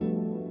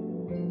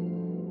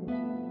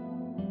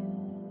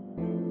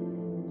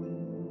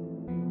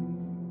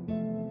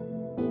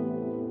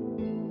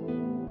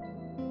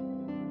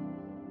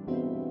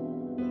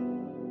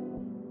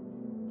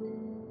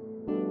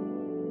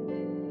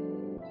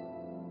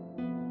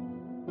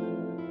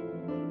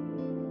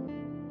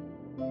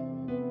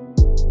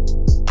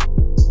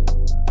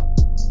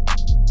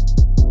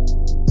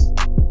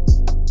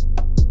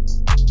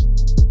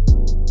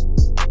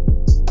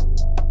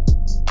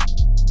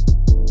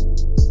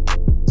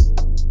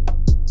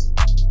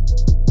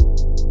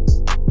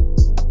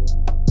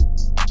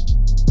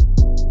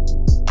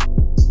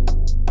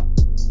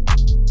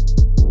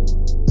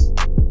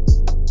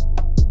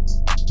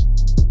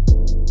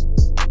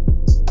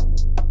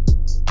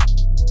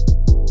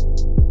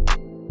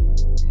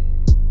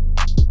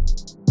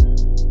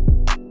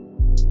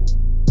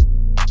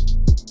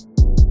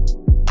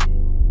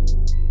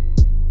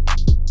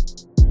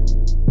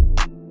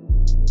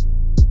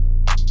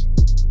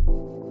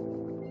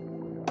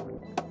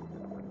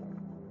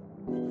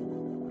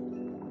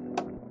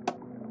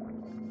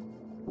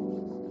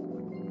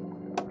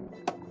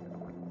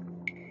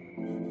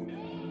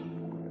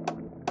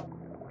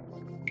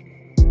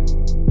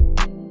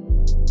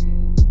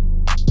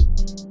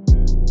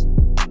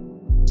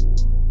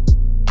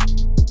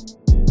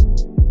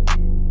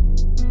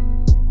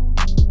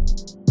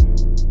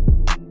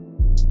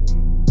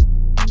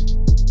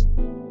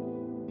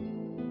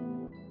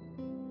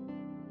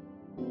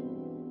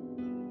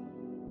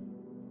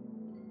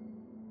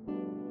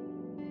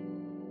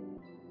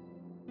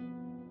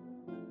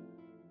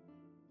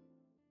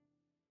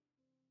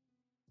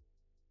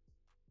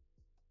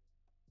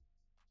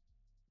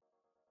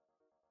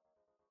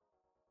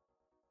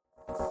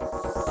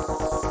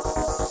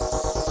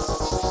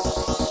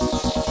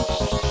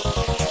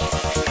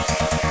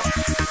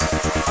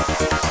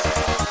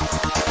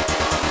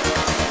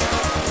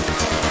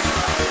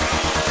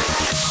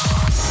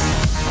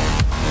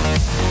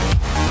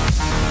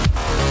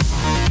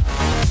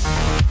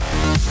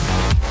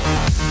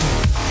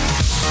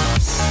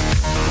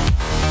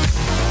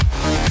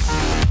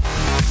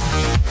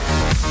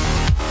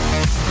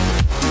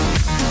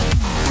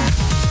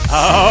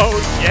Oh,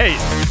 yeah.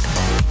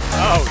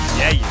 Oh,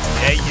 yeah,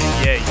 yeah,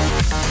 yeah, yeah.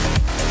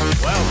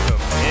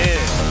 Welcome in,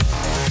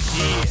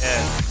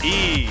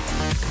 GSE.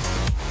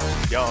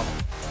 Y'all,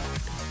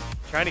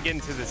 trying to get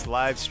into this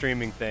live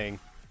streaming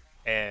thing,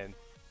 and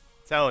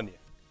I'm telling you,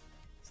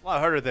 it's a lot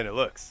harder than it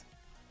looks.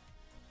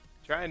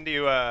 Trying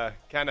to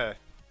kind of,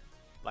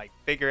 like,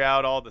 figure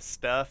out all the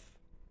stuff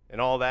and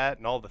all that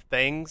and all the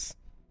things.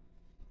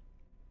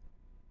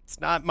 It's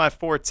not my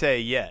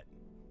forte yet,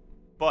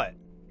 but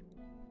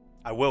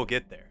I will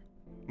get there.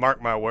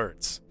 Mark my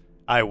words.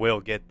 I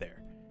will get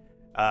there.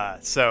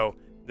 So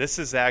this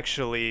is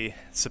actually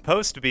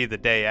supposed to be the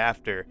day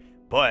after,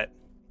 but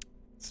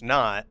it's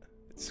not.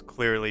 It's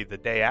clearly the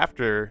day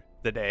after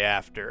the day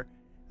after.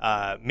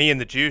 Me and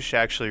the Juice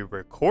actually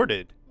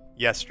recorded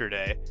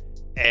yesterday,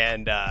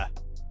 and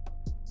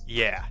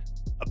yeah,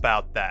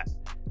 about that.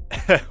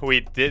 we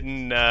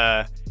didn't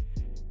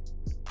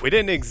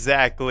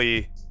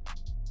exactly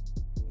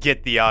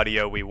get the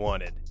audio we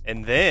wanted.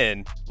 And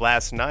then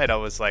last night I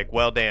was like,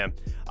 well, damn,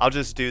 I'll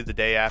just do the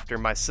day after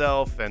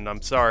myself. And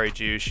I'm sorry,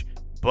 Juice,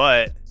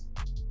 but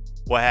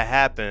what had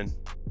happened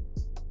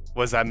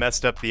was I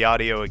messed up the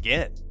audio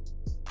again.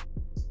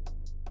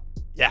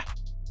 Yeah.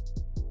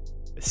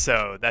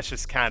 So that's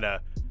just kind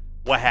of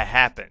what had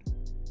happened.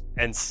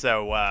 And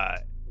so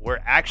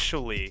we're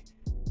actually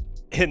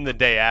in the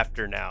day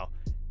after now.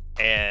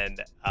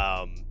 And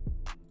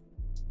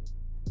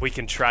we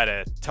can try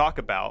to talk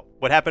about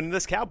what happened in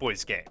this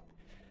Cowboys game.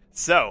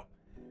 So,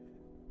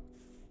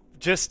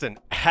 just an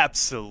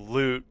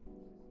absolute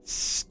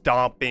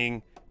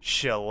stomping,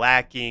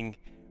 shellacking,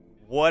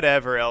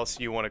 whatever else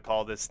you want to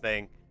call this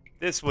thing.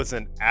 This was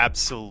an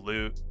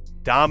absolute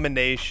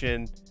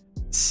domination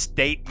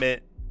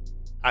statement.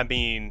 I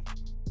mean,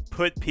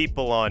 put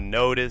people on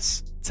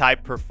notice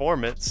type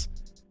performance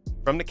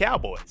from the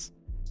Cowboys.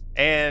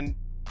 And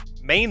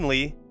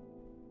mainly,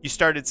 you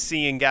started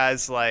seeing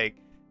guys like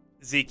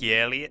Zeke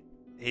Elliott.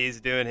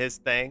 He's doing his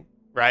thing,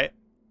 right?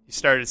 You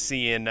started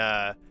seeing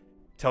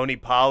Tony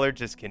Pollard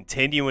just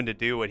continuing to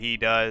do what he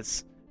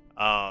does.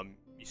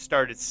 You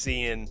started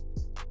seeing,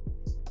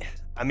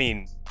 I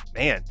mean,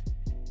 man,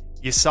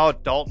 you saw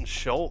Dalton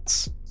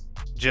Schultz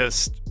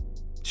just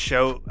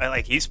show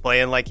like he's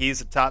playing like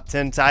he's a top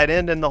 10 tight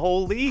end in the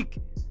whole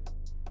league.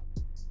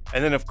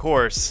 And then, of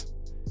course,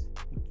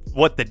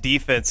 what the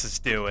defense is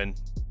doing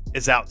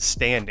is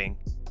outstanding.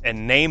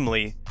 And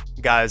namely,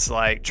 guys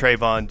like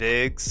Trayvon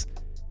Diggs,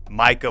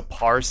 Micah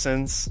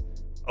Parsons,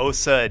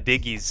 Osa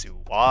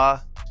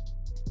Odighizuwa.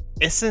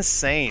 It's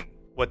insane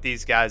what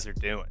these guys are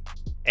doing.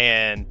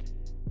 And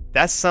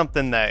that's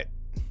something that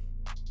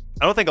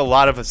I don't think a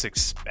lot of us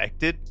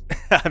expected.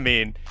 I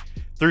mean,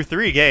 through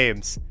 3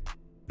 games,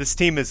 this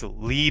team is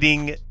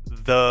leading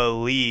the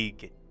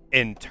league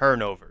in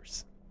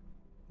turnovers.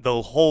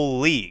 The whole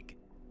league.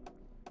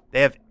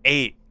 They have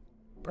 8,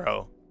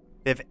 bro.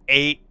 They have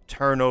 8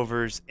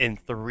 turnovers in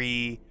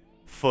 3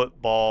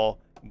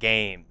 football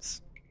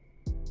games.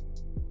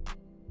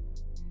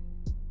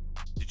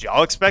 Did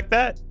y'all expect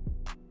that?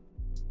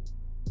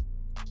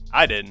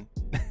 I didn't.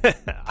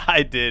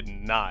 I did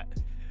not.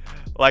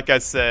 Like I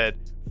said,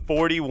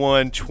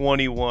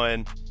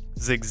 41-21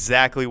 is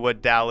exactly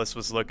what Dallas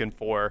was looking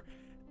for.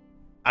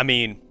 I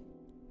mean,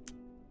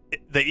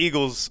 the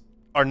Eagles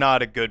are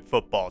not a good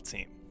football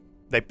team.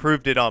 They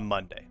proved it on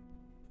Monday.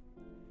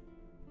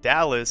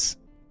 Dallas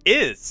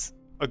is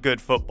a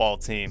good football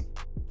team.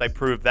 They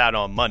proved that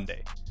on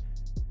Monday.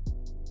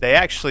 They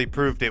actually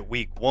proved it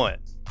week 1.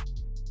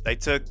 They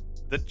took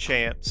the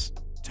champs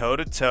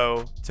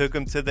toe-to-toe, took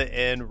them to the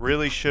end,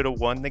 really should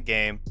have won the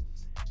game.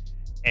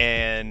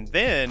 And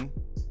then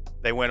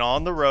they went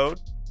on the road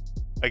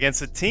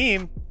against a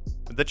team,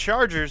 the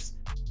Chargers,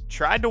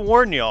 tried to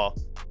warn y'all,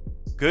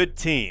 good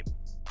team.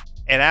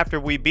 And after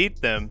we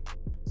beat them,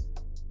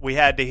 we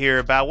had to hear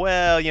about,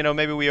 well, you know,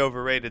 maybe we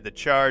overrated the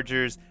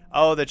Chargers.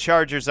 Oh, the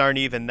Chargers aren't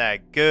even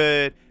that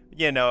good.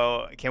 You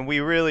know, can we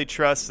really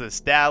trust this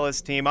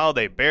Dallas team? Oh,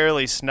 they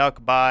barely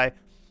snuck by.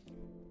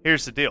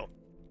 Here's the deal.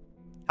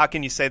 How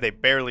can you say they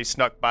barely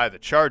snuck by the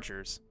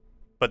Chargers,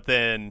 but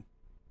then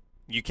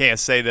you can't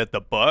say that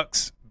the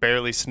Bucs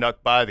barely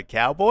snuck by the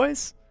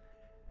Cowboys?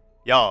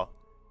 Y'all,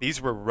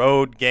 these were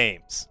road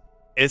games.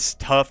 It's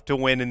tough to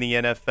win in the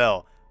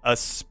NFL,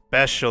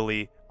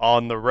 especially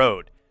on the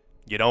road.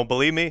 You don't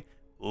believe me?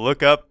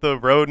 Look up the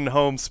road and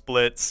home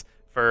splits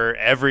for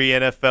every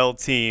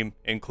NFL team,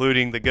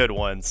 including the good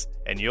ones,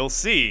 and you'll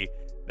see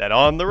that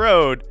on the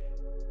road,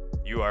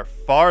 you are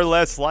far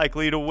less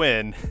likely to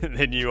win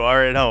than you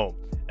are at home.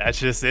 That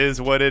just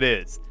is what it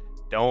is.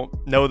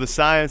 Don't know the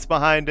science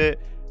behind it.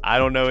 I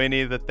don't know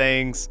any of the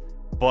things,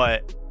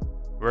 but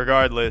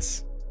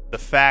regardless, the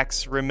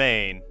facts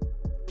remain.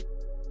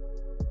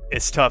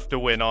 It's tough to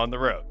win on the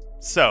road.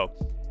 So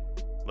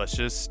let's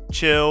just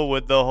chill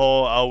with the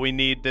whole, oh, we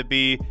need to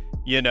be,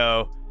 you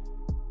know,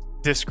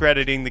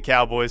 discrediting the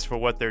Cowboys for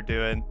what they're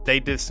doing. They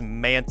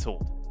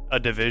dismantled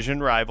a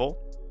division rival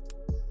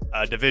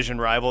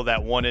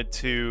that wanted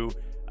to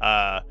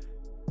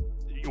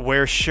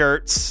wear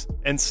shirts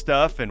and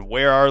stuff and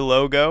wear our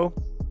logo.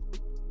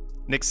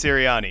 Nick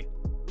Sirianni,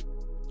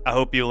 I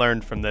hope you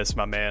learned from this,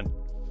 my man.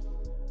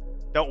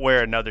 Don't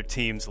wear another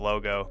team's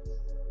logo.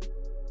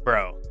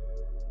 Bro,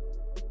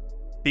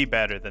 be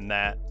better than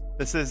that.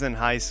 This isn't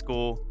high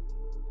school.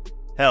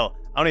 Hell,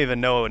 I don't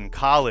even know in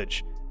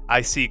college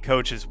I see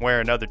coaches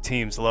wearing other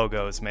teams'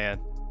 logos, man.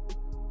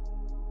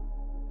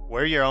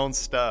 Wear your own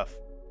stuff.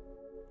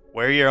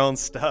 Wear your own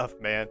stuff,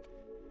 man.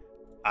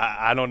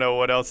 I don't know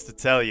what else to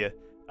tell you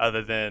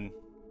other than,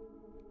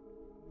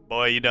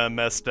 boy, you done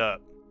messed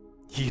up.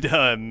 You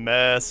done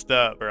messed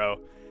up,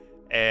 bro.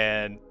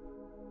 And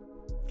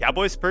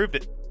Cowboys proved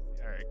it.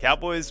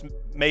 Cowboys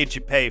made you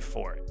pay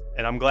for it,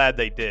 and I'm glad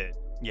they did.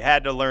 You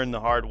had to learn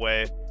the hard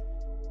way.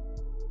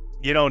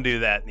 You don't do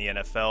that in the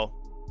NFL.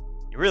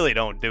 You really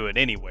don't do it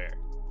anywhere.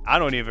 I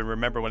don't even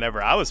remember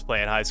whenever I was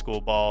playing high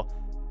school ball,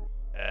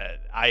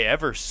 I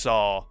ever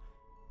saw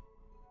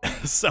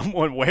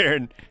someone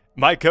wearing.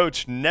 My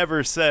coach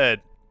never said,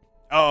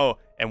 "Oh,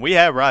 and we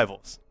have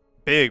rivals,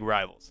 big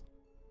rivals.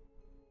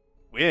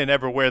 We didn't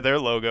ever wear their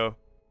logo.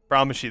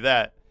 Promise you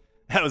that."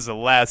 That was the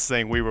last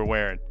thing we were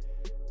wearing.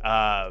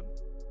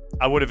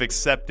 I would have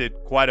accepted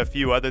quite a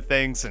few other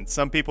things, and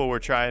some people were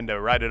trying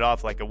to write it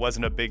off like it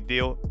wasn't a big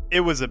deal.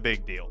 It was a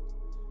big deal.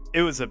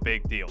 It was a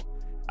big deal.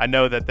 I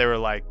know that they were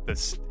like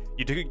this.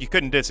 You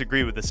couldn't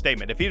disagree with the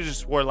statement. If he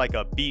just wore like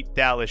a beat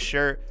Dallas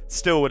shirt,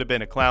 still would have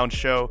been a clown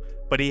show.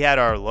 But he had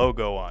our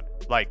logo on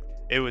it. Like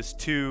it was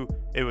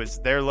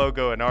their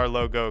logo and our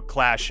logo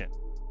clashing.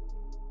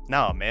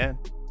 No, man.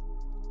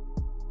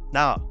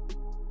 No.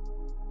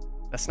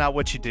 That's not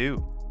what you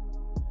do.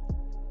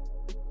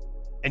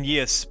 And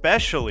you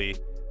especially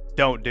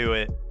don't do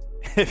it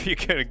if you're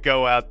going to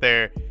go out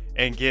there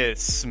and get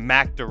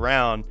smacked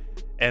around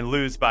and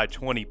lose by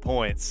 20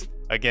 points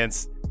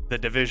against the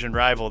division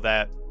rival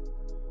that,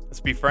 let's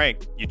be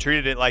frank, you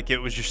treated it like it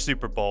was your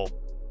Super Bowl.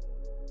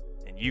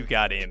 And you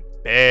got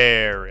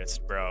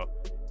embarrassed, bro.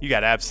 You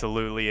got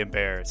absolutely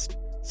embarrassed.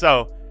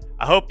 So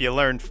I hope you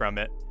learned from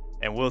it,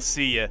 and we'll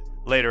see you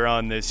later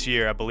on this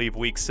year, I believe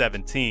week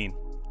 17.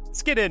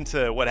 Let's get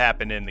into what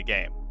happened in the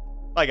game.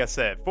 Like I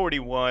said,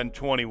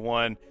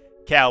 41-21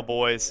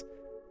 Cowboys.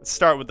 Let's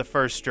start with the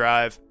first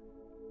drive.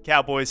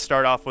 Cowboys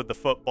start off with the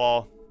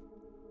football.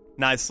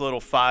 Nice little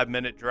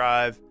 5-minute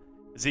drive.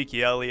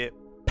 Ezekiel Elliott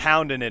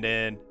pounding it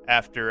in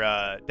after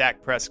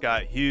Dak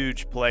Prescott.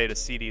 Huge play to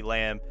CeeDee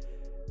Lamb.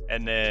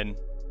 And then,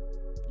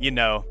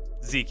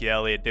 Ezekiel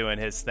Elliott doing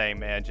his thing,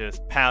 man.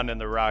 Just pounding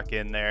the rock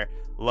in there.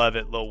 Love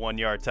it. Little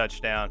 1-yard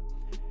touchdown.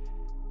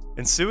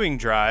 Ensuing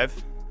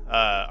drive,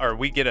 or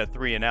we get a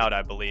 3-and-out,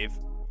 I believe.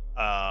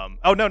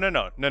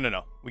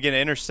 No. We get an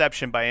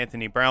interception by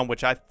Anthony Brown,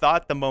 which I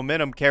thought the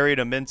momentum carried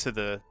him into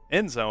the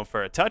end zone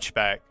for a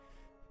touchback,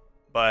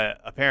 but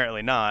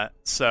apparently not.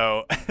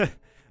 So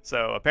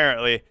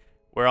apparently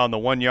we're on the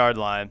 1-yard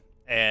line,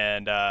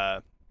 and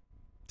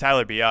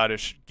Tyler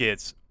Biadasz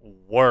gets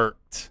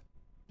worked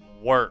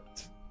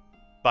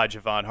by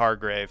Javon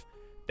Hargrave.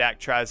 Dak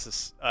tries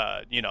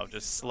to,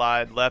 just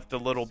slide left a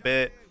little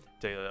bit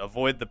to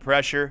avoid the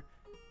pressure,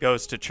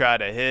 goes to try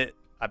to hit,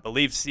 I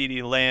believe,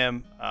 CeeDee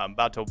Lamb. I'm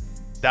about to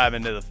dive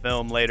into the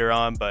film later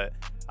on, but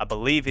I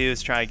believe he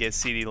was trying to get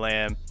CeeDee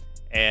Lamb,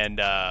 and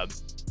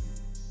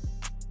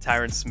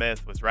Tyron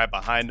Smith was right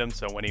behind him,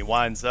 so when he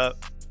winds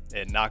up,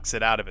 it knocks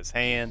it out of his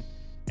hand,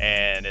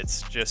 and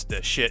it's just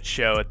a shit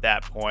show at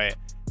that point.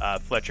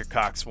 Fletcher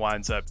Cox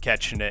winds up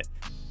catching it,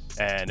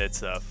 and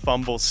it's a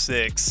fumble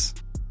 6,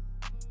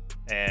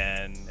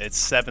 and it's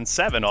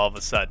 7-7 all of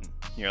a sudden.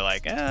 You're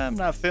like, I'm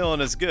not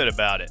feeling as good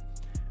about it.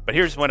 But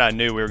here's when I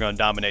knew we were going to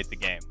dominate the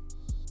game.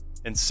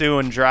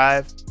 Ensuing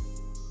drive,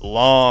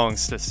 long,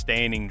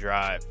 sustaining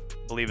drive.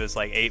 I believe it's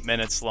like 8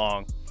 minutes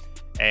long.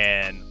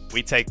 And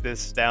we take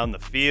this down the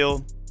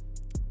field.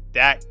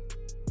 Dak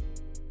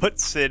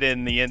puts it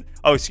in the end.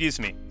 Oh, excuse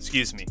me.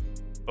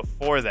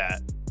 Before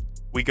that,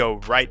 we go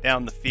right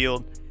down the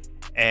field,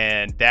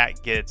 and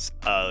Dak gets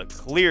a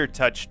clear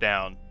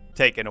touchdown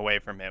taken away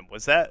from him.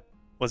 Was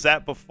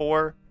that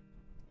before?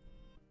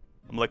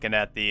 I'm looking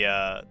at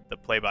the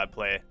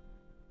play-by-play.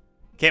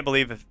 Can't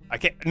believe if I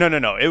can't.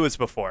 No. It was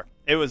before.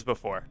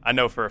 I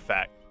know for a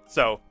fact.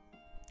 So,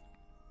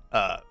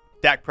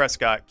 Dak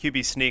Prescott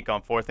QB sneak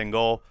on 4th and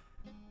goal,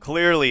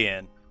 clearly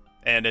in,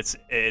 and it's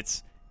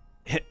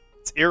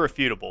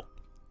irrefutable.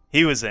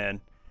 He was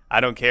in.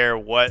 I don't care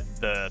what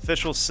the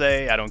officials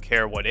say. I don't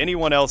care what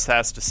anyone else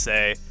has to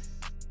say.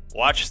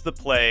 Watch the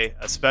play,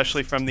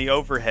 especially from the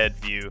overhead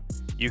view.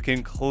 You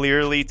can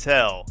clearly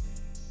tell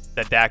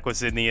that Dak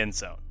was in the end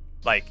zone.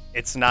 Like,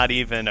 it's not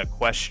even a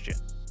question.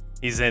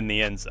 He's in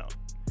the end zone.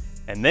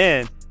 And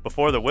then,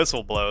 before the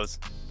whistle blows,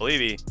 I believe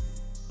he,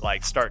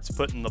 starts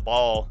putting the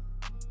ball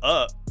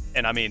up.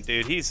 And, I mean,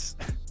 dude, he's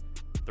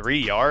 3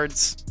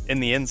 yards in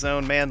the end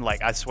zone, man.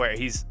 I swear,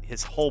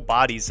 his whole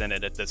body's in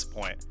it at this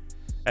point.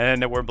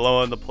 And then we're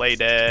blowing the play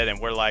dead, and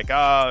we're like,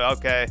 oh,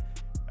 okay,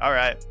 all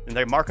right. And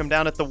they mark him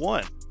down at the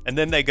 1. And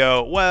then they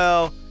go,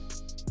 well,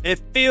 it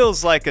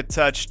feels like a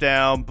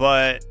touchdown,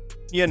 but,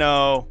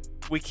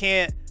 we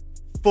can't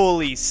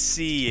fully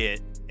see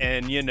it.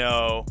 and,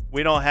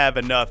 we don't have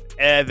enough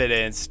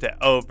evidence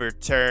to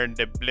overturn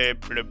the blah,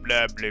 blah,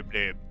 blah, blah,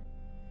 blah.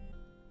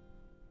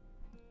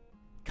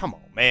 Come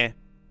on, man.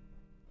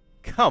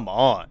 Come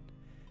on.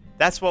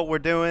 That's what we're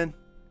doing?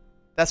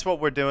 That's what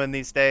we're doing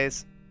these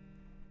days?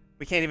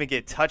 We can't even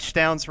get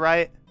touchdowns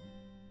right?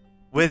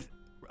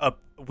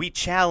 We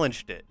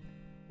challenged it.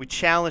 We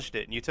challenged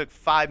it, and you took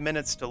 5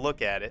 minutes to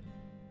look at it.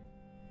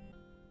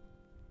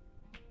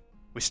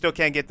 We still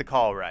can't get the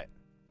call right.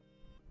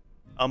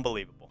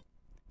 Unbelievable.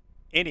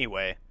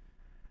 Anyway,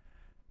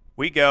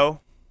 we go,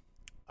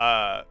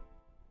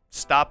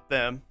 stop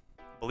them,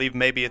 believe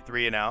maybe a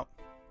 3-and-out.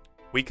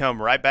 We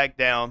come right back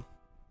down.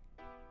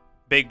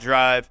 Big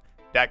drive.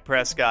 Dak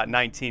Prescott,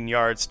 19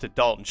 yards to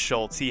Dalton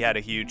Schultz. He had a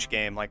huge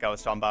game, like I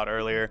was talking about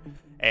earlier.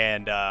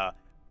 And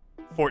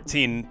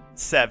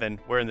 14-7,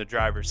 we're in the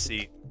driver's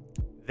seat.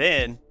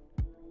 Then,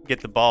 get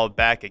the ball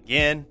back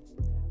again.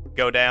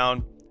 Go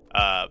down.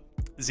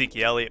 Zeke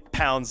Elliott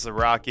pounds the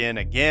rock in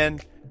again.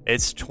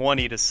 It's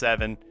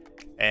 20-7.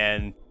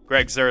 And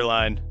Greg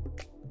Zuerlein,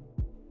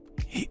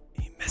 he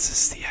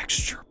misses the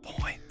extra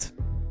point.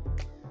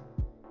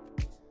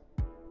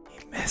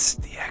 He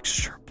missed the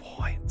extra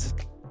point.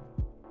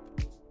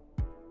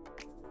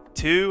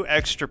 2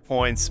 extra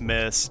points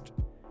missed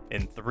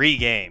in 3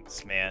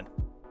 games, man.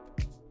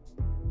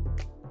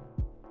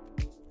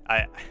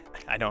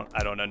 I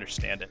don't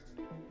understand it.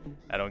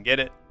 I don't get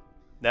it.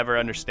 Never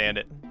understand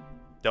it.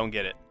 Don't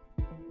get it.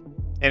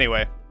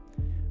 Anyway,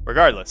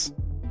 regardless,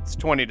 it's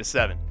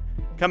 20-7.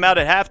 Come out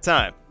at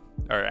halftime,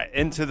 or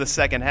into the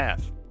second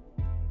half.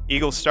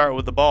 Eagles start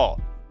with the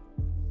ball.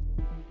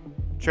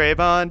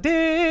 Trayvon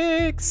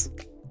Diggs,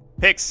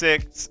 pick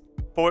 6,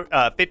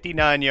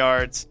 59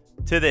 yards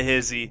to the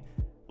hizzy.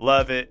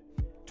 Love it.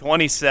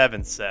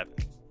 27-7.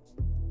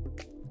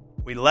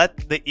 We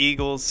let the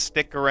Eagles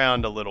stick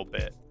around a little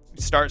bit.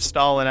 We start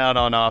stalling out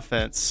on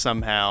offense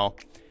somehow,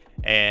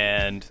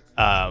 and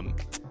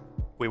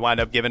we wind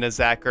up giving a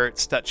Zach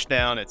Ertz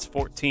touchdown. It's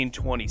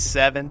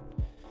 14-27.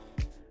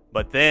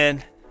 But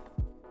then,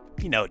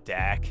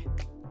 Dak.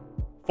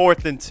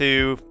 4th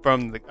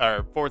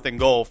and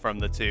goal from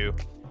the 2.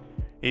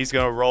 He's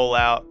going to roll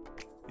out.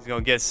 He's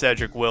going to get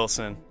Cedric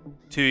Wilson.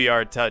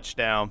 2-yard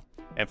touchdown.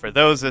 And for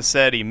those that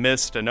said he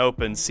missed an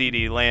open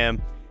CeeDee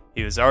Lamb,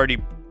 he was already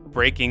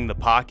breaking the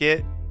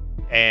pocket.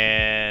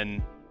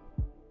 And,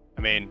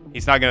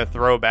 he's not going to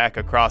throw back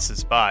across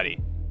his body.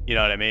 You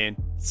know what I mean?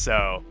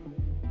 So,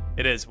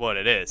 it is what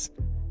it is.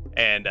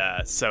 And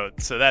so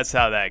that's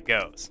how that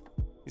goes.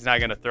 He's not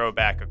going to throw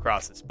back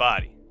across his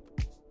body.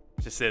 It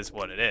just is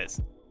what it is.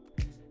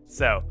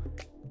 So,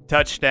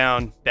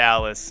 touchdown,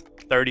 Dallas,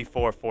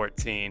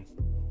 34-14.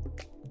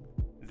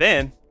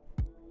 Then,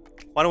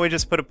 why don't we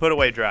just put a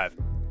put-away drive?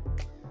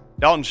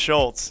 Dalton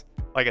Schultz,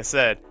 like I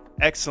said,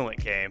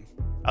 excellent game.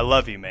 I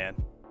love you, man.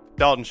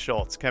 Dalton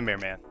Schultz, come here,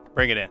 man.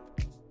 Bring it in.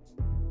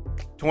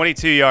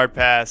 22-yard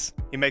pass.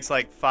 He makes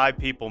like 5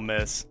 people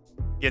miss.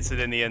 Gets it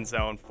in the end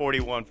zone,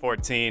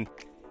 41-14.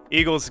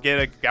 Eagles get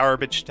a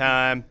garbage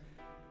time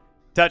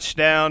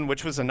touchdown,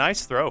 which was a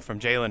nice throw from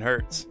Jalen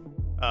Hurts.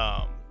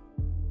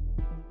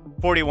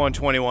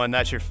 41-21,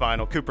 that's your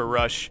final. Cooper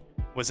Rush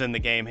was in the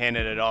game,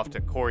 handed it off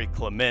to Corey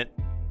Clement.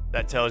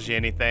 That tells you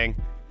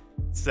anything.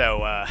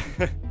 So,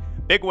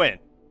 big win.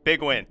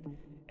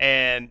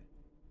 And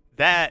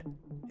that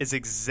is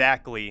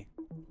exactly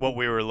what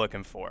we were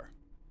looking for.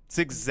 It's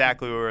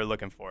exactly what we were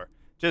looking for.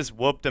 Just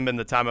whooped them in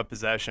the time of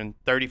possession.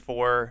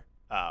 34,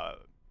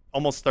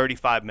 almost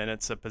 35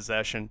 minutes of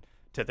possession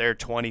to their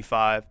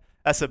 25.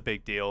 That's a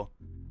big deal.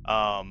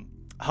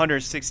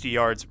 160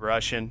 yards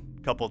rushing,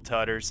 couple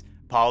tutters.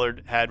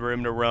 Pollard had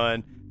room to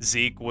run.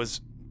 Zeke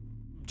was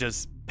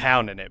just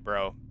pounding it,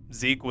 bro.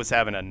 Zeke was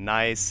having a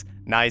nice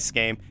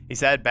game.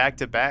 He's had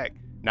back-to-back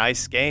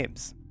nice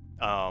games.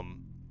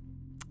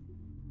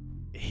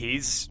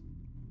 He's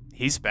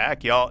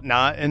back, y'all.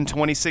 Not in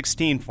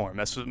 2016 form.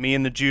 That's what me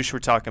and the Juice were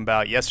talking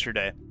about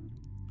yesterday.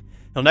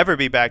 He'll never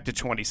be back to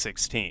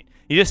 2016.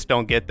 You just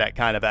don't get that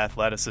kind of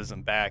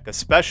athleticism back,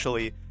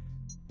 especially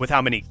with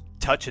how many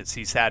touches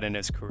he's had in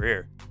his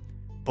career.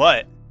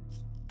 But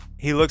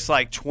he looks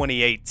like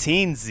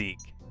 2018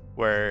 Zeke,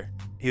 where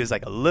he was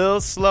like a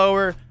little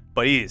slower,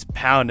 but he is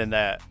pounding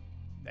that.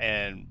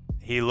 And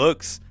he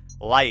looks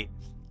light.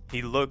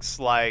 He looks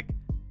like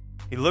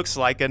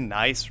a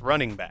nice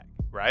running back,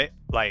 right?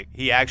 Like,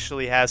 he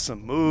actually has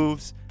some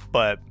moves,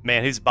 but,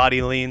 man, his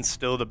body lean's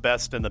still the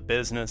best in the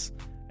business.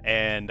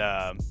 And,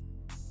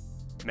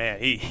 man,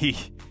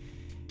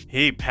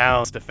 he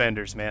pounds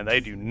defenders, man. They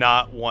do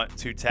not want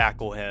to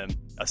tackle him,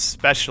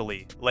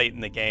 especially late in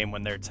the game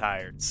when they're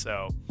tired.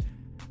 So,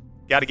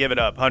 got to give it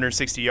up.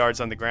 160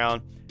 yards on the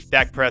ground.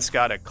 Dak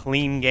Prescott, a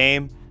clean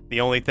game.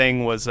 The only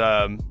thing was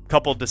a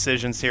couple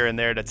decisions here and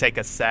there to take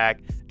a sack.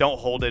 Don't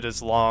hold it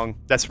as long.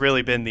 That's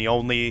really been the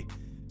only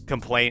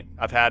complaint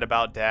I've had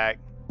about Dak.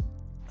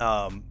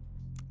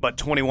 But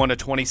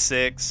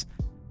 21-26,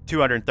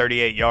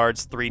 238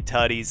 yards, 3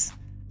 tutties,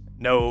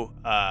 no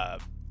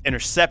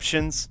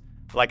interceptions.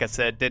 Like I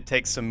said, did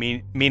take some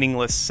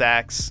meaningless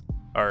sacks,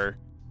 or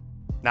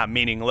Not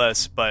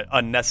meaningless, but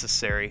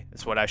unnecessary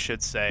is what I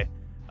should say.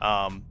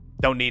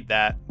 Don't need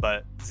that.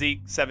 But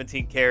Zeke,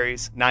 17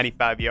 carries,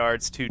 95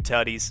 yards, 2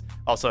 tutties.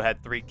 Also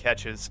had 3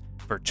 catches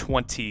for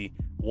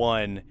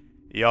 21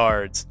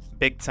 yards.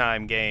 Big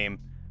time game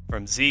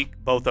from Zeke,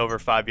 both over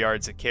 5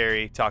 yards a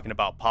carry. Talking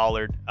about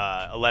Pollard,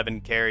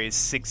 11 carries,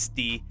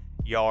 60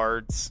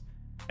 yards.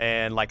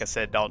 And like I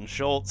said, Dalton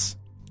Schultz,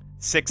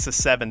 6 of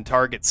 7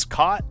 targets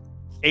caught,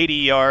 80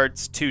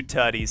 yards, 2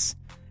 tutties.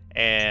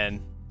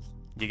 And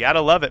you got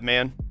to love it,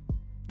 man.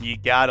 You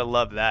got to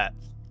love that.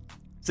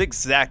 It's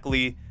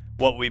exactly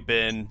what we've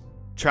been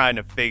trying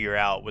to figure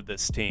out with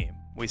this team.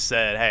 We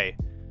said, hey,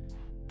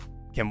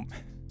 can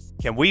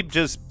we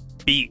just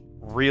beat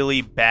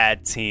really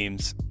bad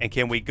teams, and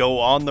can we go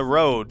on the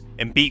road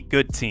and beat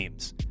good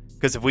teams?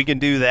 Because if we can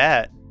do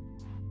that,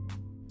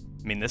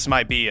 I mean, this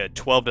might be a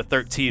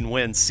 12-13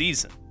 win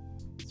season.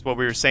 That's what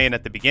we were saying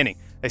at the beginning.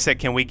 They said,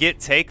 can we get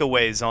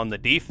takeaways on the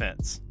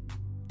defense?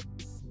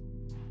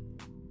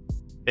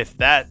 If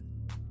that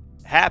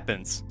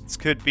happens, this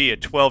could be a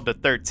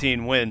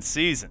 12-13 win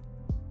season.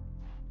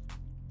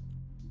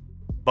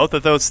 Both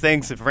of those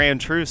things have ran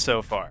true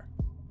so far.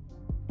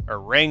 Or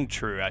rang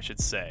true, I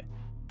should say.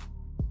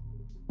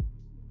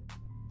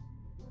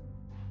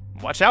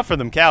 Watch out for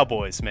them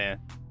Cowboys, man.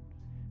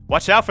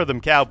 Watch out for them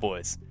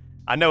Cowboys.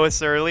 I know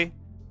it's early,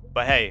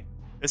 but hey,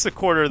 it's a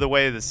quarter of the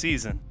way of the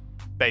season,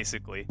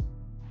 basically.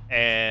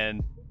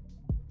 And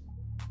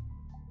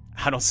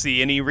I don't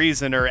see any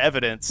reason or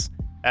evidence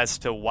as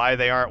to why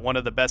they aren't one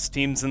of the best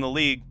teams in the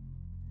league.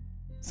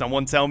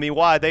 Someone tell me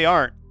why they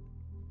aren't.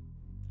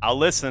 I'll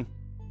listen.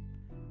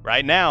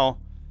 Right now,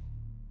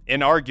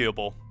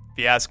 inarguable, if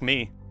you ask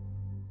me.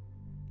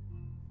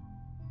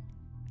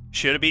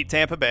 Should have beat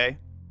Tampa Bay.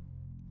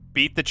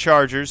 Beat the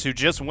Chargers, who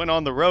just went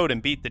on the road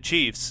and beat the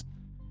Chiefs.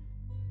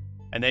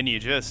 And then you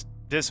just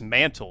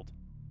dismantled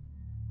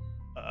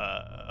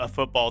a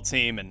football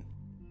team and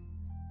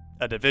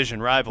a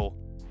division rival.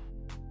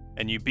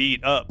 And you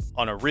beat up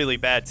on a really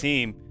bad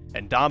team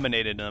and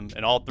dominated them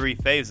in all 3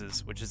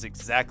 phases, which is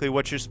exactly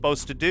what you're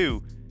supposed to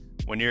do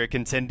when you're a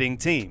contending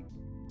team.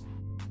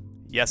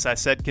 Yes, I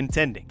said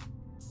contending.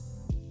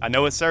 I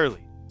know it's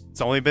early.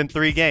 It's only been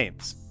 3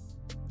 games.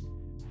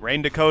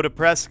 Rain Dakota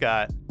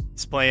Prescott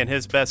is playing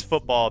his best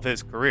football of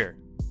his career.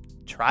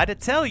 Try to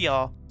tell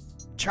you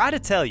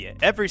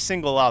every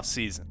single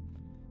offseason.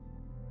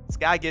 This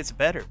guy gets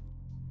better.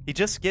 He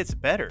just gets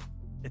better.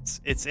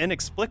 It's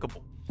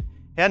inexplicable.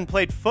 He hadn't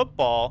played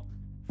football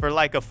for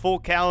like a full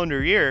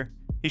calendar year.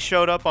 He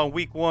showed up on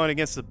week 1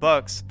 against the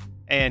Bucs,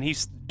 and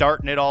he's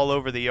darting it all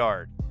over the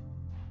yard.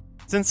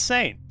 It's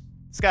insane.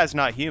 This guy's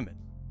not human.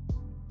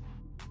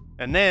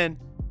 And then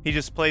he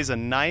just plays a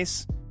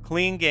nice,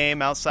 clean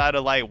game outside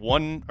of like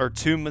 1 or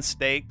 2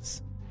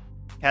 mistakes.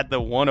 Had the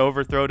 1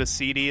 overthrow to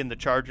CD in the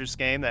Chargers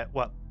game that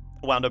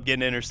wound up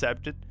getting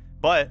intercepted.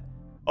 But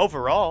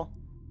overall,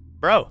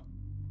 bro,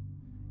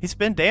 he's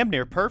been damn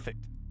near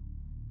perfect.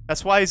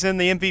 That's why he's in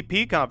the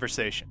MVP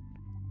conversation.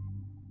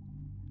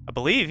 I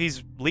believe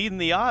he's leading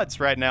the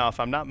odds right now, if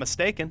I'm not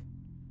mistaken.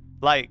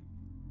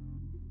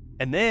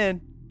 And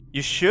then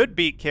you should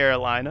beat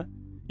Carolina.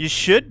 You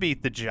should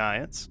beat the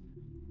Giants.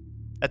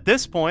 At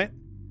this point,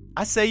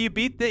 I say you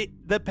beat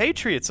the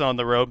Patriots on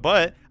the road,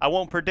 but I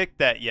won't predict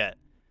that yet.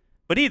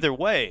 But either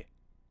way,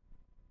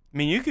 I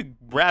mean, you could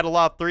rattle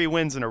off 3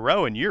 wins in a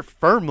row, and you're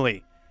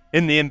firmly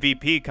in the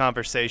MVP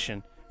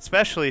conversation,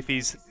 especially if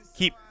he's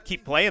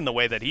keep playing the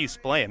way that he's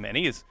playing, man.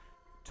 He is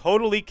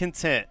totally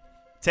content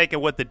taking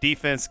what the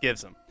defense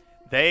gives him.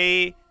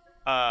 They're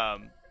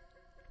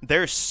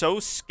so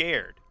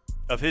scared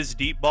of his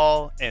deep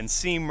ball and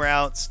seam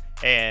routes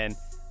and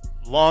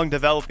long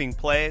developing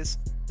plays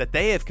that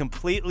they have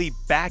completely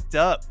backed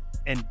up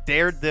and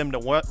dared them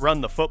to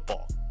run the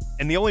football.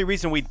 And the only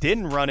reason we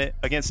didn't run it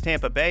against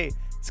Tampa Bay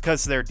is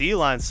because their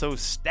D-line's so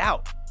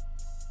stout.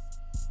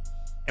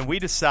 And we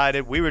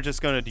decided we were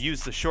just going to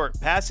use the short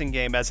passing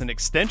game as an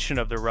extension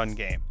of the run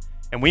game.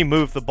 And we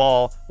moved the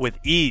ball with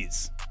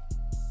ease.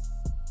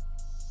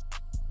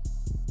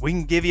 We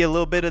can give you a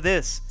little bit of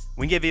this.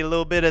 We can give you a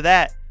little bit of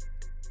that.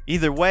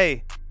 Either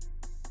way,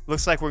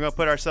 looks like we're going to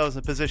put ourselves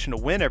in a position to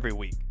win every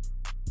week.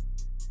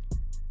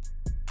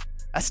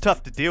 That's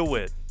tough to deal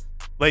with,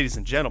 ladies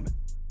and gentlemen.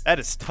 That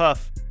is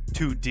tough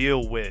to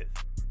deal with.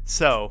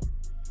 So,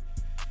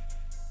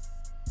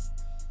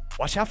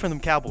 watch out for them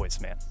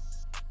Cowboys, man.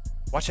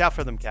 Watch out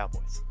for them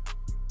Cowboys.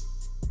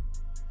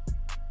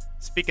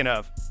 Speaking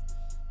of,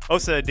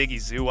 Osa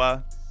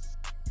Odighizuwa,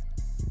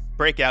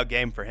 breakout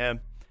game for him.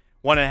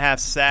 1.5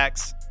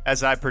 sacks,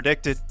 as I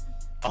predicted,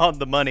 on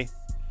the money.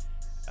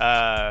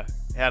 Had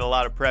a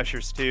lot of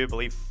pressures too, I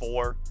believe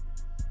 4,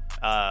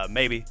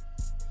 maybe.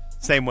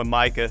 Same with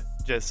Micah,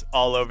 just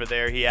all over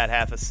there. He had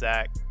half a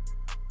sack.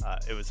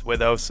 It was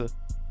with Osa.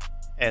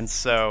 And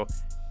so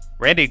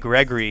Randy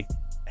Gregory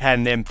had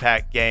an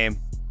impact game,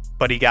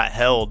 but he got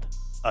held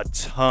a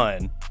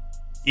ton,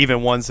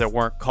 even ones that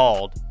weren't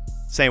called.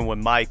 Same with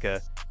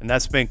Micah, and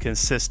that's been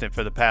consistent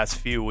for the past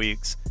few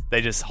weeks. They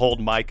just hold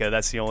Micah.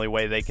 That's the only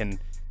way they can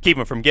keep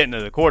him from getting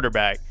to the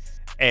quarterback.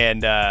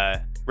 And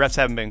refs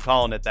haven't been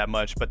calling it that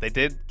much, but they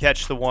did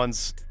catch the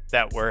ones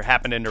that were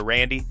happening to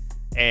Randy,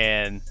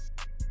 and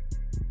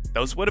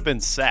those would have been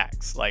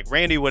sacks. Like,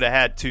 Randy would have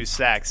had 2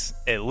 sacks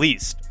at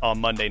least on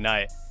Monday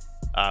night,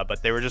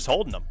 but they were just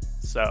holding them.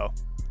 So,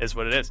 is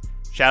what it is.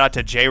 Shout out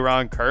to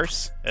J-Ron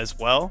Curse as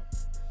well.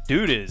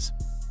 Dude is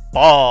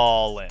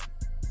balling.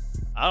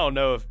 I don't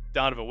know if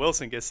Donovan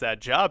Wilson gets that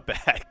job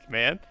back,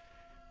 man.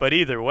 But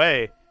either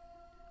way,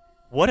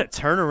 what a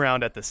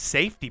turnaround at the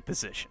safety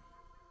position.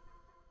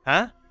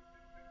 Huh?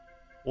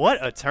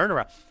 What a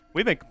turnaround.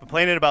 We've been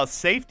complaining about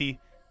safety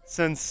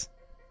since,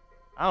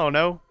 I don't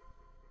know,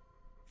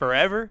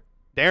 forever.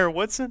 Darren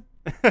Woodson.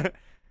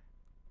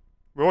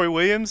 Roy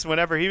Williams,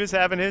 whenever he was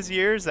having his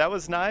years, that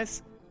was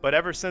nice. But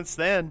ever since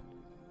then,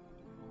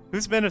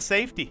 who's been a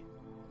safety?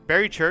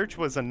 Barry Church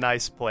was a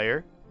nice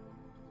player.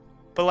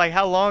 But, like,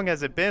 how long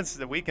has it been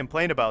since we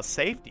complain about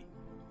safety?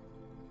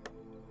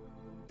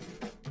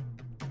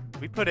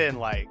 We put in,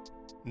 like,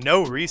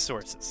 no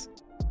resources.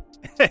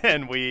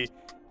 And we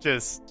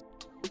just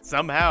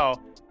somehow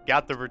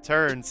got the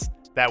returns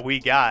that we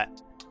got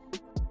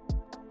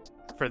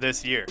for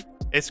this year.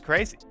 It's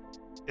crazy.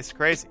 It's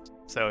crazy.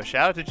 So,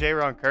 shout out to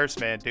J-Ron Curse,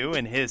 man,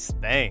 doing his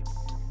thing.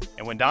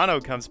 And when Dono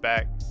comes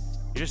back,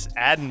 you're just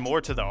adding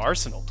more to the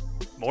arsenal.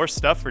 More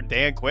stuff for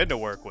Dan Quinn to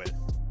work with.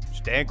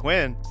 Which Dan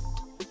Quinn,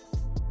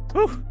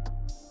 whew,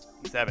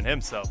 he's having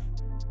himself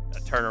a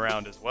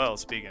turnaround as well,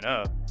 speaking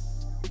of.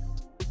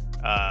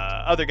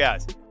 Other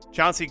guys.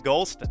 Chauncey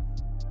Golston.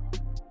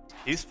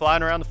 He's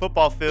flying around the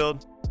football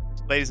field,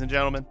 ladies and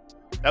gentlemen.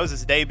 That was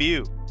his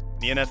debut in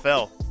the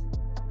NFL.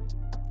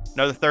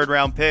 Another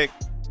third-round pick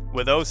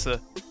with Osa.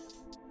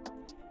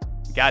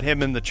 Got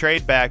him in the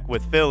trade back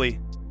with Philly.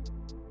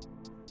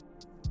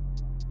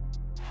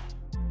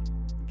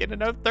 Get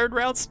another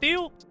third-round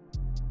steal?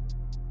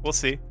 We'll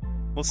see.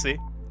 We'll see.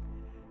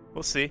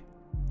 We'll see.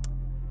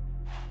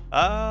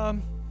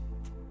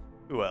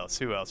 Who else?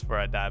 Before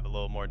I dive a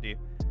little more deep.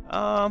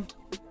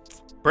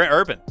 Brent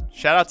Urban.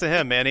 Shout out to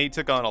him, man. He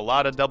took on a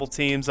lot of double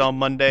teams on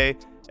Monday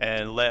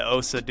and let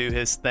Osa do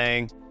his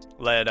thing.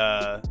 Let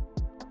the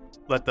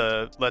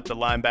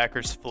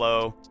linebackers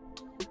flow.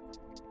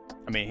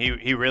 I mean,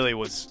 he really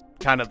was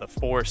kind of the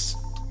force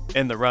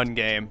in the run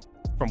game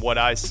from what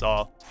I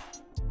saw.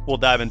 We'll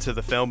dive into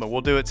the film and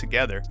we'll do it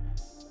together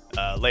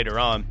later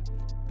on.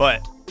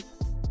 But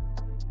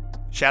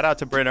shout out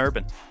to Brent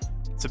Urban.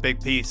 It's a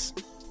big piece.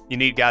 You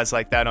need guys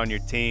like that on your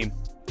team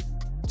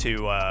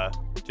to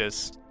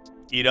just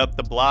eat up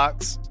the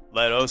blocks,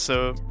 let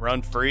Osa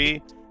run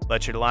free,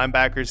 let your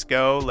linebackers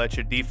go, let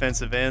your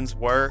defensive ends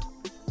work.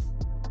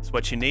 It's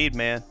what you need,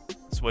 man.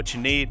 It's what you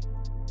need.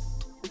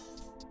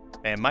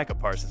 Man, Micah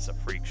Parsons is a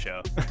freak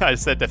show. I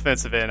said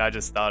defensive end. I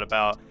just thought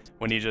about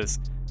when he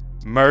just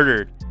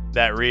murdered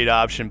that read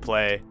option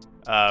play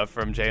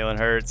from Jalen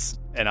Hurts,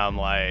 and I'm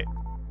like,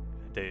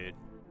 dude,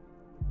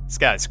 this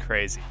guy's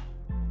crazy.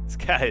 This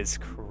guy is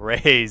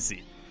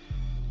crazy.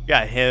 You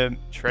got him,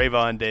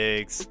 Trayvon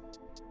Diggs.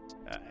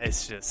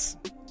 It's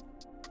just,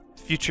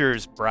 future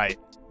is bright,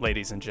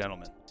 ladies and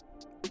gentlemen.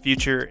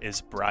 Future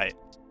is bright.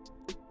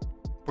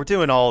 We're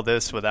doing all of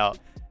this without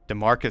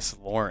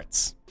DeMarcus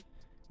Lawrence.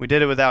 We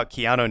did it without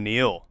Keanu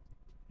Neal,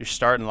 your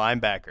starting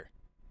linebacker.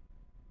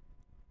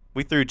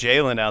 We threw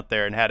Jalen out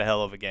there and had a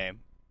hell of a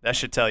game. That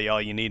should tell you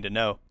all you need to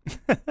know.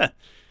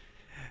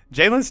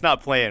 Jalen's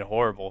not playing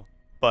horrible,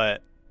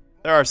 but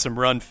there are some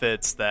run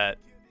fits that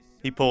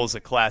he pulls a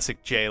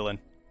classic Jalen,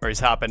 where he's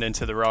hopping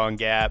into the wrong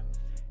gap.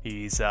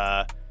 He's,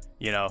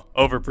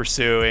 over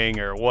pursuing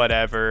or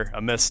whatever,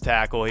 a missed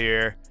tackle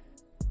here.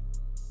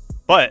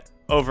 But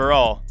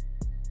overall,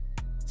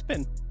 it's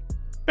been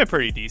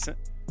pretty decent.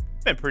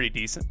 Been pretty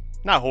decent.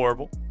 Not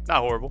horrible.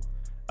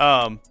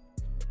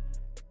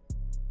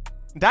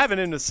 Diving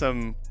into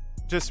some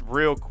just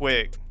real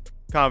quick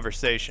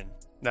conversation.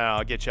 Now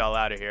I'll get y'all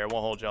out of here. I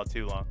won't hold y'all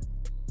too long.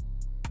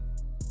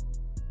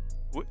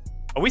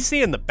 Are we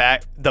seeing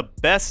the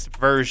best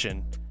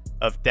version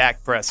of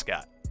Dak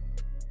Prescott?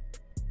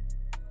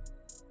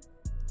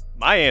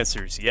 My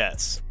answer is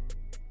yes.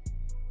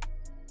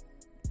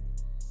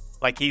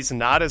 Like, he's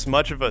not as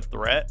much of a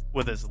threat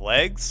with his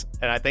legs,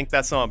 and I think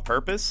that's on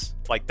purpose.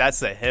 Like,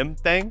 that's a him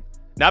thing.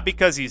 Not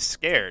because he's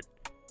scared,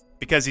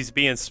 because he's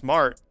being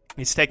smart.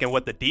 He's taking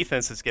what the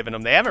defense has given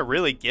him. They haven't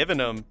really given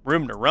him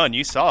room to run.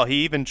 You saw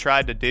he even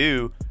tried to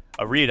do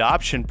a read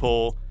option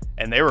pull,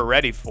 and they were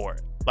ready for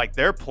it. Like,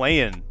 they're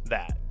playing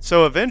that.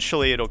 So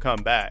eventually it'll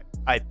come back,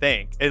 I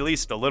think, at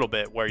least a little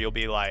bit, where you'll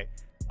be like,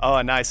 oh,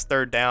 a nice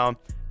third down.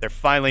 They're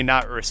finally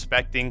not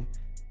respecting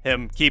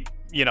him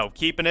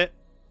keeping it,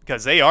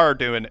 because they are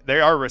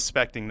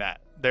respecting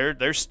that.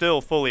 They're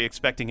still fully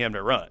expecting him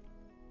to run.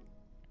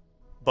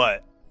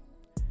 But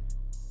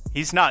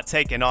he's not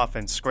taking off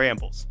in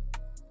scrambles.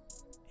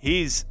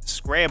 He's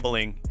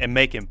scrambling and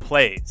making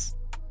plays.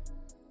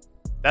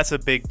 That's a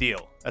big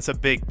deal. That's a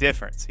big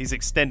difference. He's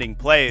extending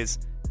plays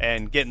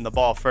and getting the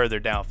ball further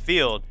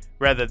downfield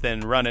rather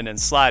than running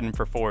and sliding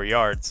for 4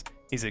 yards.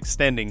 He's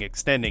extending,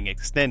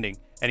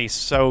 and he's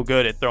so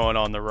good at throwing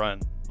on the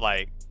run.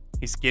 Like,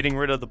 He's getting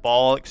rid of the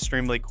ball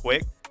extremely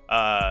quick.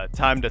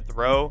 Time to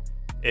throw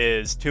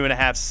is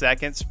 2.5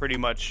 seconds pretty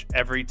much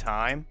every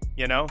time.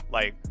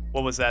 Like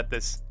what was that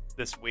this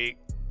week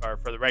or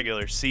for the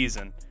regular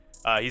season?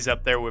 He's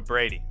up there with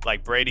Brady.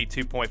 Like Brady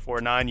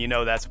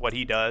 2.49, that's what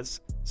he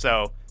does.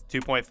 So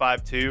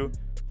 2.52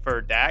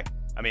 for Dak.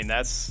 I mean,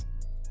 that's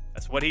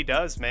what he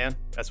does, man.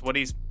 That's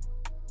what's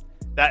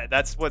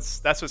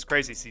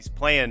crazy. He's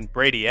playing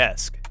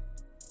Brady-esque,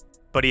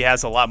 but he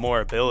has a lot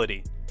more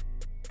ability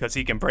because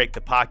he can break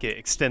the pocket,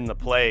 extend the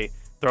play,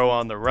 throw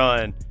on the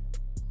run,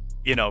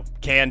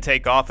 can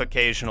take off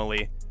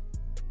occasionally.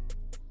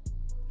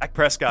 Dak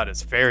Prescott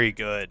is very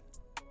good.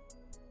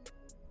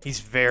 He's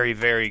very,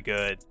 very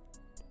good.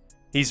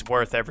 He's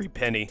worth every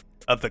penny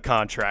of the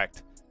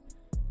contract.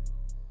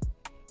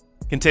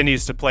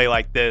 Continues to play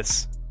like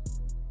this,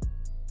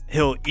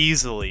 he'll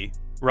easily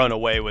run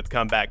away with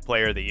comeback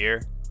player of the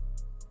year.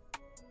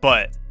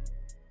 But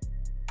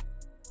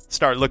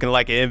start looking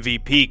like an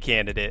MVP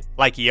candidate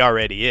like he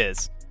already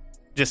is.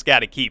 Just got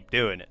to keep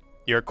doing it.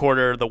 You're a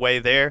quarter of the way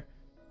there.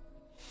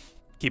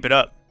 Keep it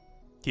up.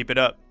 Keep it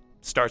up.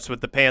 Starts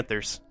with the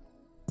Panthers.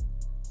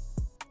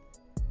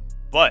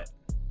 But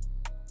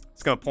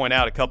it's going to point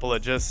out a couple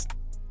of just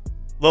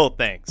little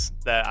things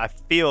that I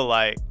feel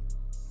like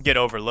get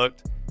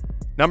overlooked.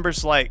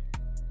 Numbers like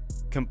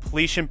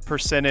completion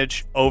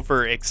percentage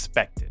over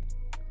expected.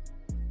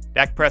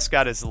 Dak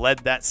Prescott has led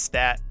that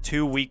stat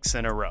 2 weeks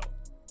in a row.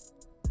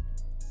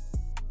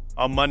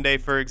 On Monday,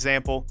 for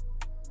example,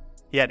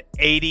 he had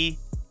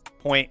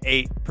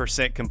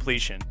 80.8%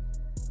 completion.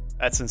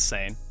 That's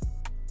insane.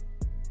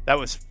 That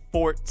was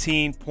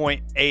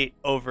 14.8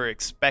 over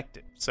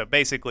expected. So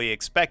basically,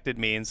 expected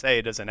means,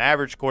 hey, does an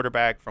average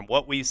quarterback from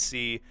what we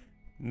see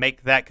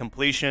make that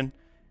completion?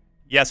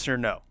 Yes or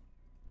no?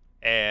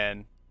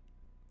 And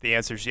the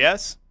answer is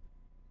yes.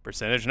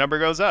 Percentage number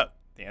goes up.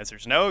 The answer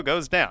is no, it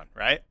goes down,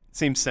 right?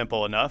 Seems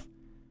simple enough.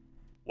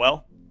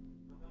 Well,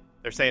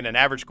 they're saying an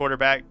average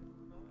quarterback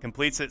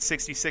completes it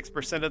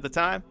 66% of the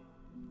time.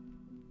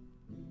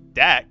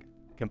 Dak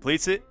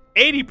completes it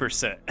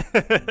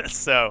 80%.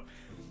 So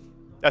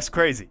that's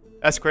crazy.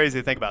 That's crazy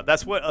to think about.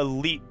 That's what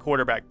elite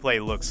quarterback play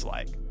looks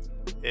like.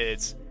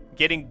 It's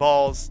getting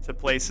balls to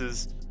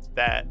places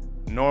that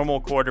normal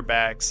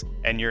quarterbacks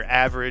and your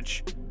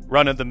average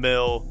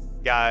run-of-the-mill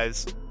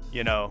guys,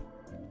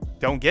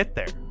 don't get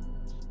there.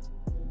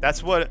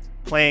 That's what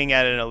playing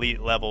at an elite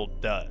level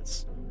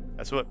does.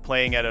 That's what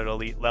playing at an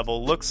elite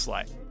level looks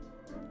like.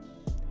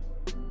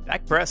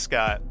 Dak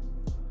Prescott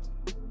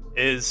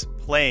is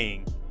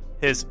playing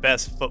his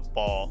best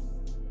football,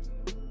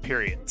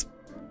 period.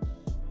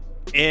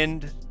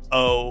 End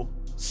of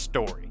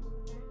story.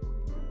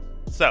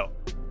 So,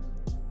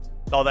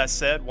 with all that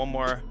said, one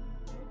more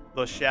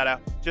little shout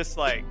out. Just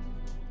like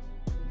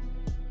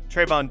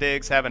Trayvon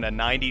Diggs having a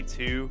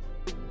 92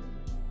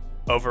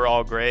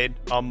 overall grade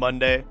on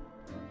Monday.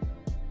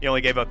 He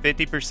only gave up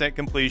 50%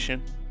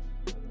 completion.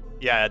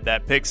 Yeah,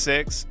 that pick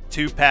six,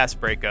 2 pass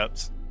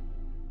breakups.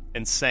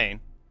 Insane.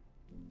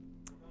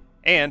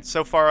 And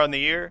so far on the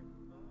year,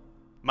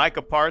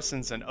 Micah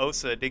Parsons and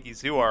Osa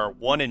Odighizuwa are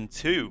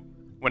 1-2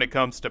 when it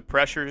comes to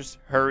pressures,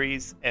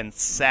 hurries, and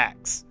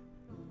sacks.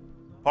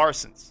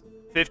 Parsons,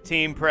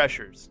 15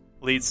 pressures,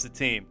 leads the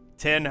team.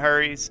 10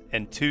 hurries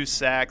and 2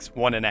 sacks,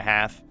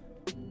 1.5.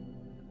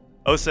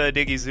 Osa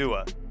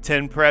Odighizuwa,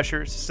 10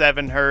 pressures,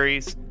 7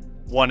 hurries,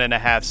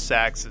 1.5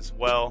 sacks as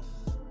well.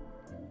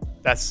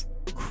 That's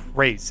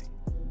crazy.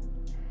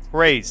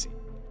 Crazy.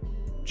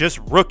 Just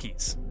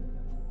rookies.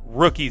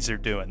 Rookies are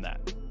doing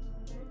that.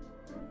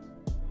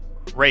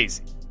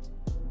 Crazy.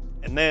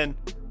 And then,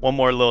 one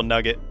more little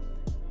nugget.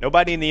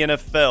 Nobody in the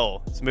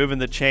NFL is moving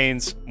the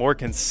chains more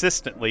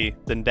consistently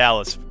than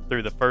Dallas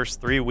through the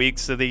first 3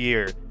 weeks of the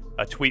year.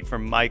 A tweet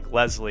from Mike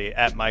Leslie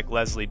at Mike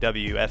Leslie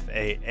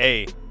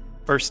WFAA.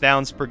 First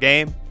downs per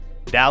game,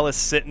 Dallas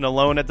sitting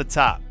alone at the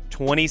top,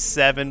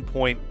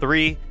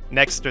 27.3,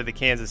 next to the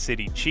Kansas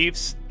City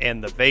Chiefs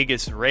and the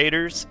Vegas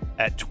Raiders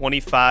at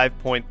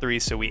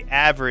 25.3. So we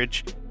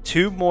average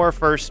 2 more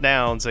first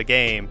downs a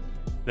game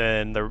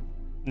than the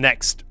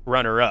next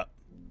runner-up.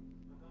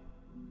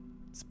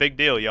 It's a big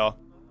deal, y'all.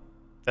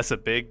 That's a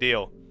big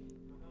deal.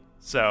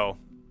 So,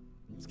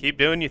 just keep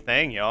doing your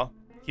thing, y'all.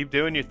 Keep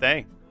doing your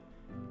thing.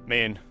 I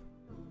mean,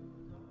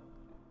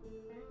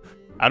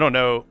 I don't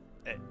know.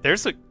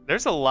 There's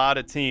a lot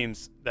of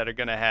teams that are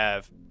going to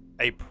have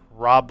a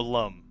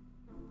problem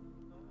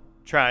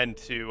trying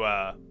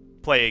to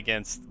play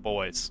against the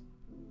boys.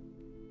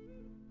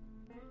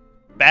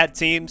 Bad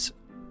teams,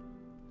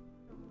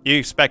 you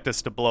expect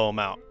us to blow them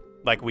out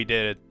like we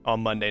did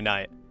on Monday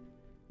night.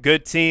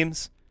 Good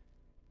teams,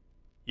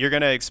 you're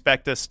going to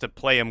expect us to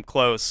play them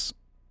close,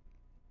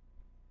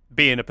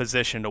 be in a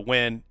position to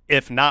win,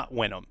 if not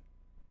win them.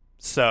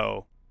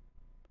 So,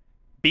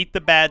 beat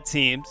the bad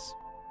teams,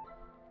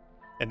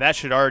 and that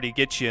should already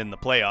get you in the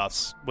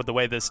playoffs with the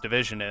way this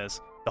division is.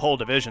 The whole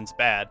division's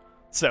bad.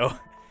 So,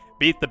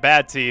 beat the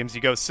bad teams,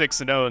 you go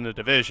 6-0 in the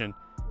division.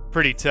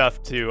 Pretty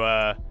tough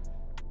to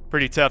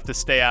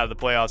stay out of the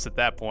playoffs at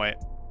that point.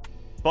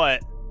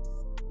 But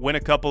win a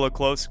couple of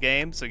close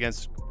games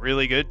against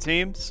really good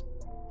teams.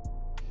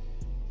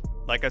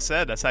 Like I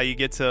said, that's how you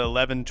get to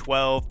 11,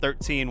 12,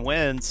 13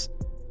 wins.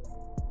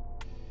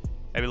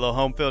 Maybe a little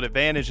home field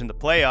advantage in the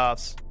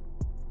playoffs.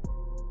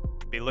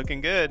 Be looking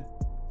good.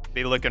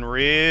 Be looking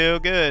real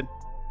good.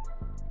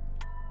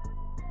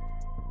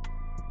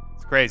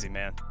 It's crazy,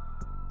 man.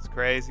 It's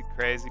crazy,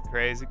 crazy,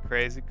 crazy,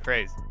 crazy,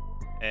 crazy.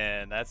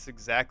 And that's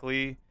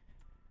exactly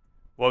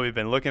what we've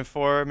been looking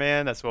for,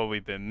 man. That's what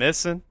we've been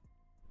missing.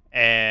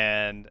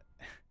 And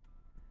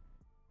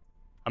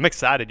I'm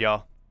excited,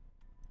 y'all.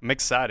 I'm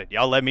excited.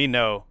 Y'all let me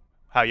know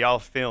how y'all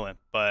feeling.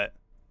 But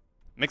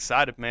I'm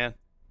excited, man.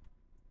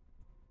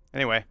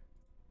 Anyway,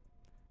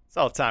 that's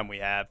all the time we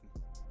have.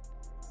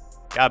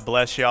 God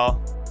bless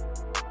y'all.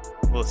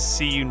 We'll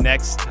see you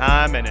next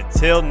time. And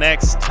until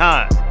next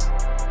time,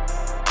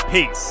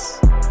 peace.